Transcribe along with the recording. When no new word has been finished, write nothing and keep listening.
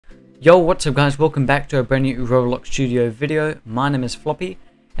Yo, what's up guys, welcome back to a brand new Roblox Studio video. My name is Floppy,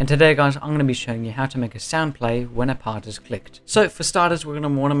 and today guys I'm going to be showing you how to make a sound play when a part is clicked. So for starters, we're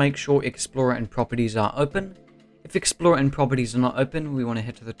going to want to make sure Explorer and Properties are open. If Explorer and Properties are not open, we want to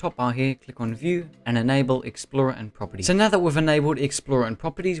head to the top bar here, click on View, and enable Explorer and Properties. So now that we've enabled Explorer and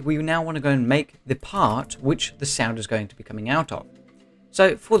Properties, we now want to go and make the part which the sound is going to be coming out of.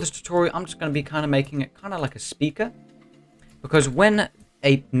 So for this tutorial, I'm just going to be kind of making it kind of like a speaker, because when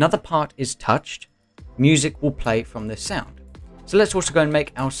another part is touched, music will play from this sound. So let's also go and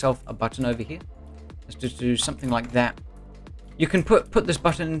make ourselves a button over here. Let's just do something like that. You can put this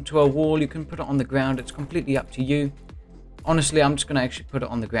button into a wall, you can put it on the ground, it's completely up to you. Honestly, I'm just going to actually put it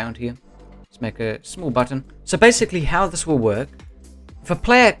on the ground here. Let's make a small button. So basically how this will work, if a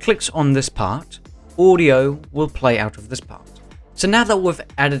player clicks on this part, audio will play out of this part. So now that we've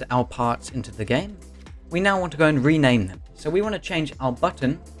added our parts into the game, we now want to go and rename them. So we want to change our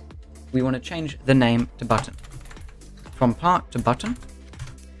button, we want to change the name to button. From part to button.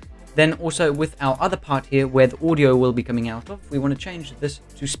 Then also with our other part here where the audio will be coming out of, we want to change this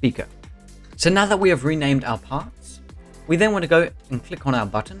to speaker. So now that we have renamed our parts, we then want to go and click on our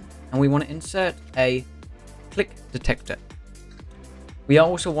button and we want to insert a click detector. We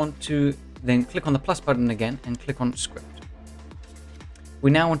also want to then click on the plus button again and click on script.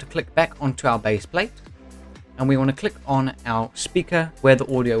 We now want to click back onto our base plate. And we want to click on our speaker where the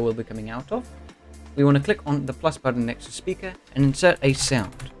audio will be coming out of. We want to click on the plus button next to speaker and insert a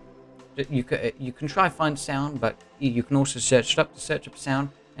sound. You can try find sound, but you can also search up sound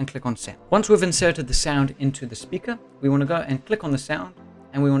and click on sound. Once we've inserted the sound into the speaker, we want to go and click on the sound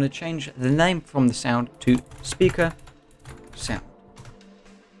and we want to change the name from the sound to speaker sound.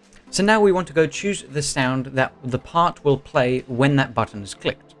 So now we want to go choose the sound that the part will play when that button is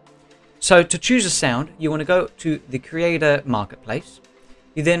clicked. So to choose a sound, you want to go to the Creator Marketplace.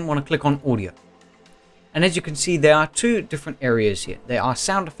 You then want to click on Audio. And as you can see, there are two different areas here. There are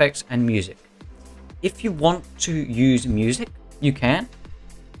sound effects and music. If you want to use music, you can.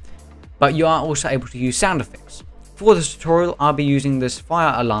 But you are also able to use sound effects. For this tutorial, I'll be using this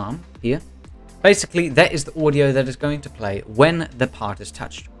fire alarm here. Basically, that is the audio that is going to play when the part is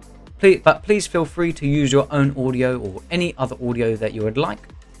touched. But please feel free to use your own audio or any other audio that you would like.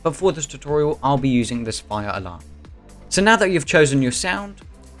 But for this tutorial, I'll be using this fire alarm. So now that you've chosen your sound,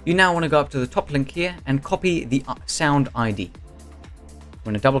 you now want to go up to the top link here and copy the sound ID. You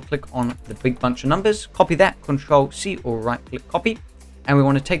want to double click on the big bunch of numbers, copy that, Control C or right click copy, and we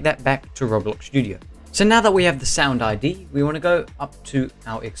want to take that back to Roblox Studio. So now that we have the sound ID, we want to go up to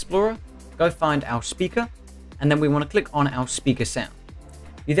our Explorer, go find our speaker, and then we want to click on our speaker sound.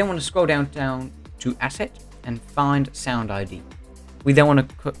 You then want to scroll down to Asset and find Sound ID. We then want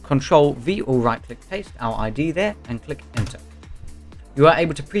to Control V or right click paste our ID there and click enter. You are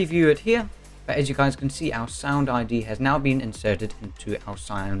able to preview it here, but as you guys can see, our sound ID has now been inserted into our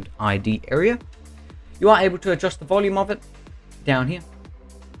sound ID area. You are able to adjust the volume of it down here.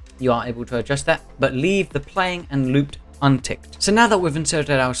 You are able to adjust that, but leave the playing and looped unticked. So now that we've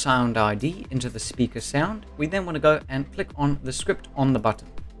inserted our sound ID into the speaker sound, we then want to go and click on the script on the button.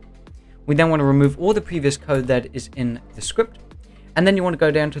 We then want to remove all the previous code that is in the script. And then you want to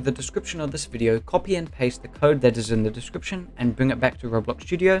go down to the description of this video, copy and paste the code that is in the description and bring it back to Roblox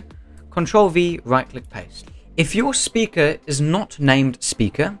Studio. Control V, right click paste. If your speaker is not named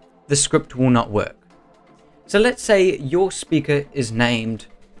speaker, the script will not work. So let's say your speaker is named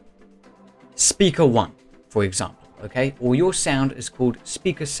speaker 1, for example, okay? Or your sound is called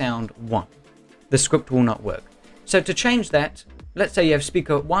speaker sound 1. The script will not work. So to change that, let's say you have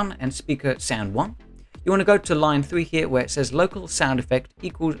speaker 1 and speaker sound 1. You want to go to line 3 here where it says local sound effect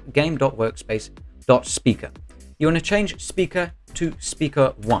equals game.Workspace.Speaker. You want to change speaker to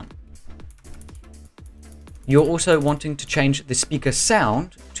speaker 1. You're also wanting to change the speaker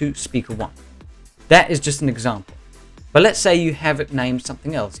sound to speaker 1. That is just an example. But let's say you have it named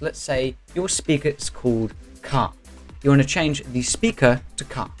something else. Let's say your speaker is called car. You want to change the speaker to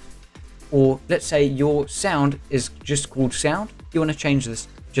car. Or let's say your sound is just called sound. You want to change this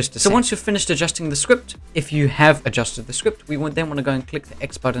just to sound. So once you've finished adjusting the script, if you have adjusted the script, we then want to go and click the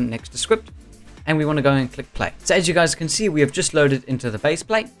X button next to script, and we want to go and click play. So as you guys can see, we have just loaded into the base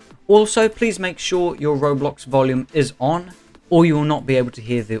plate. Also, please make sure your Roblox volume is on, or you will not be able to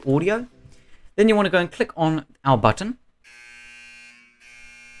hear the audio. Then you want to go and click on our button.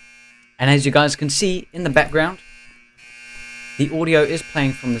 And as you guys can see in the background, the audio is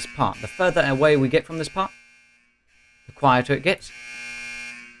playing from this part. The further away we get from this part, the quieter it gets.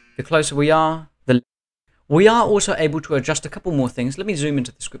 The closer we are, we are also able to adjust a couple more things. Let me zoom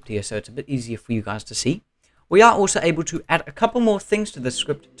into the script here so it's a bit easier for you guys to see. we are also able to add a couple more things to the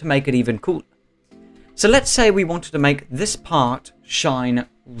script to make it even cooler. So let's say we wanted to make this part shine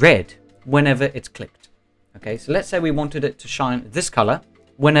red whenever it's clicked. Okay, so let's say we wanted it to shine this color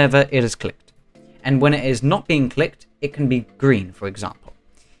whenever it is clicked. And when it is not being clicked, it can be green, for example.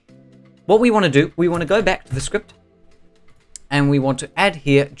 What we want to do, we want to go back to the script and we want to add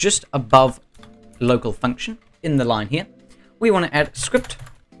here just above local function in the line here. We want to add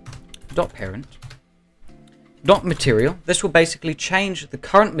script.Parent.Material. This will basically change the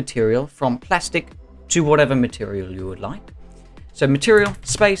current material from plastic to whatever material you would like. So material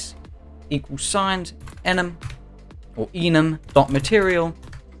space equals signs enum or enum.material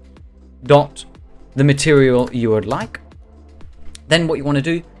dot the material you would like. Then what you want to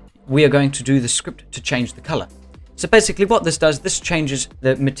do, we are going to do the script to change the color. So basically what this does, this changes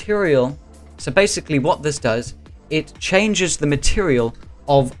the material. So basically what this does, it changes the material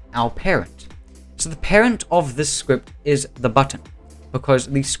of our parent. So the parent of this script is the button, because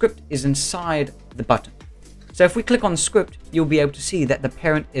the script is inside the button. So if we click on script, you'll be able to see that the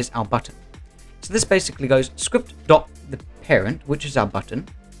parent is our button. So this basically goes script.the_parent, which is our button,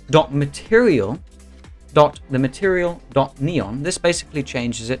 .material.Neon. This basically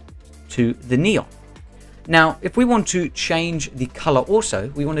changes it to the neon. Now, if we want to change the color also,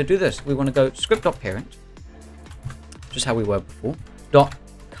 we want to do this. We want to go script.parent, just how we were before,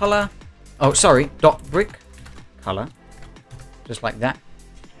 .BrickColor, just like that,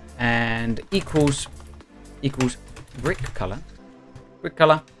 and equals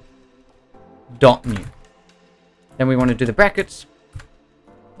BrickColor.new. Then we want to do the brackets,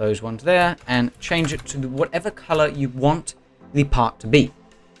 those ones there, and change it to whatever color you want the part to be.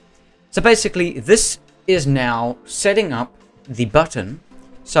 So basically, this is now setting up the button.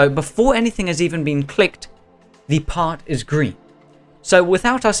 So before anything has even been clicked, the part is green. So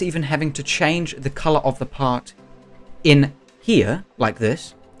without us even having to change the color of the part in here, like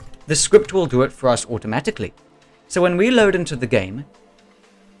this, the script will do it for us automatically. So when we load into the game,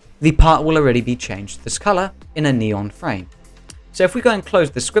 the part will already be changed this color in a neon frame. So if we go and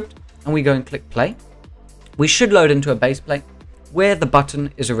close the script and we go and click play, we should load into a base plate where the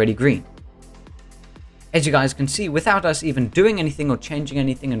button is already green. As you guys can see, without us even doing anything or changing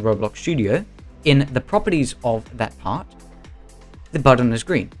anything in Roblox Studio, in the properties of that part, the button is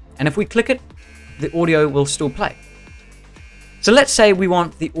green. And if we click it, the audio will still play. So let's say we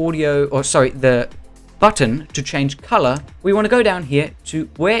want the the button to change color. We want to go down here to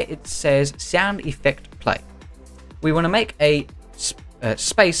where it says sound effect play. We want to make a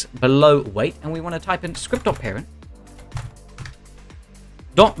space below wait, and we want to type in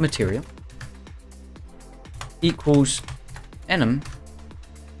script.Parent.Material equals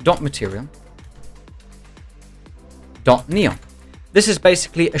Enum.Material.Neon. This is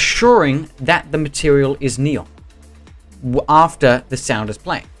basically assuring that the material is neon after the sound is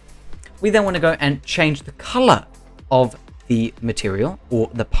playing. We then want to go and change the color of the material or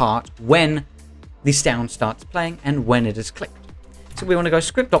the part when the sound starts playing and when it is clicked. So we want to go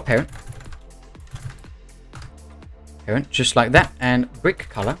script.Parent, just like that, and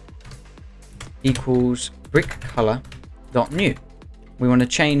BrickColor equals BrickColor.new. We want to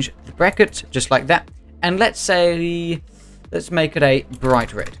change the brackets just like that, and let's make it a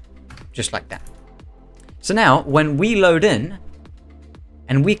bright red, just like that. So now when we load in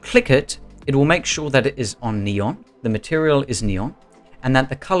and we click it, it will make sure that it is on neon, the material is neon, and that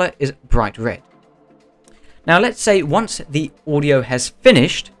the color is bright red. Now let's say once the audio has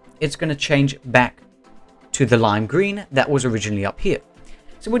finished, it's going to change back to the lime green that was originally up here.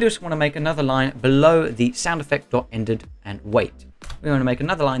 So we just want to make another line below the SoundEffect.Ended and wait. We want to make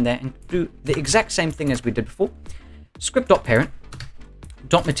another line there and do the exact same thing as we did before.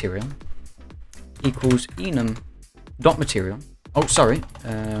 Script.Parent.Material equals Enum.Material. Oh, sorry,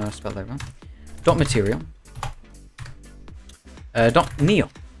 I spelled that wrong. .Material. .Neon.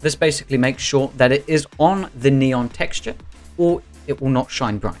 This basically makes sure that it is on the neon texture, or it will not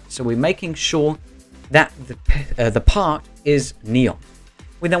shine bright. So we're making sure that the part is neon.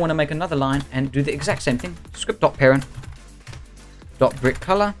 We then want to make another line and do the exact same thing.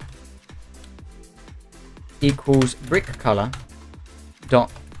 Script.Parent.BrickColor equals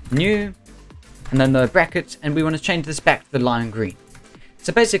BrickColor.new, and then the brackets, and we want to change this back to the lime green.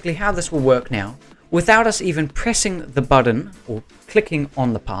 So basically how this will work now, without us even pressing the button or clicking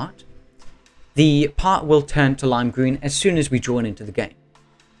on the part will turn to lime green as soon as we join into the game.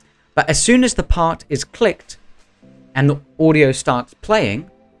 But as soon as the part is clicked and the audio starts playing,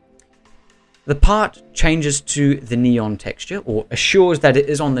 the part changes to the neon texture, or assures that it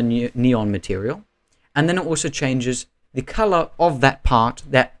is on the neon material, and then it also changes the color of that part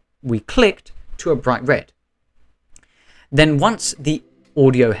that we clicked to a bright red. Then once the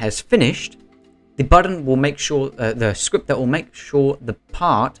audio has finished, the button will make sure, the script that will make sure the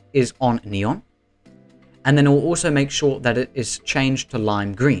part is on neon, and then it will also make sure that it is changed to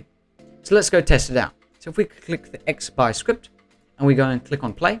lime green. So let's go test it out. So if we click the X by script and we go and click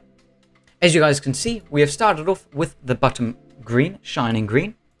on play, as you guys can see, we have started off with the button green, shining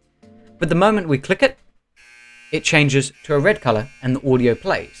green, but the moment we click it, it changes to a red color and the audio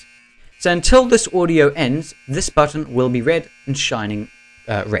plays. So until this audio ends, this button will be red and shining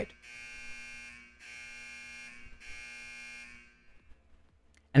red.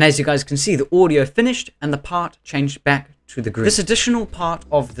 And as you guys can see, the audio finished and the part changed back to the green. This additional part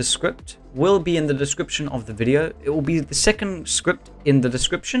of the script will be in the description of the video. It will be the second script in the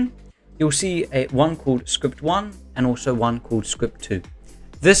description. You'll see one called script 1 and also one called script 2.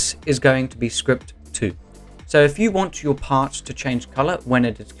 This is going to be script 2. So if you want your parts to change color when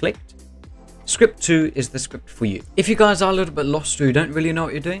it is clicked, script 2 is the script for you. If you guys are a little bit lost or you don't really know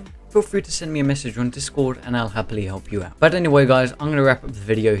what you're doing, feel free to send me a message on Discord and I'll happily help you out. But anyway guys, I'm going to wrap up the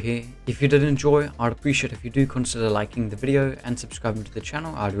video here. If you did enjoy, I'd appreciate if you do consider liking the video and subscribing to the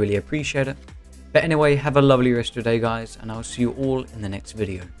channel. I'd really appreciate it. But anyway, have a lovely rest of your day guys, and I'll see you all in the next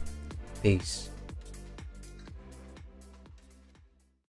video. Peace.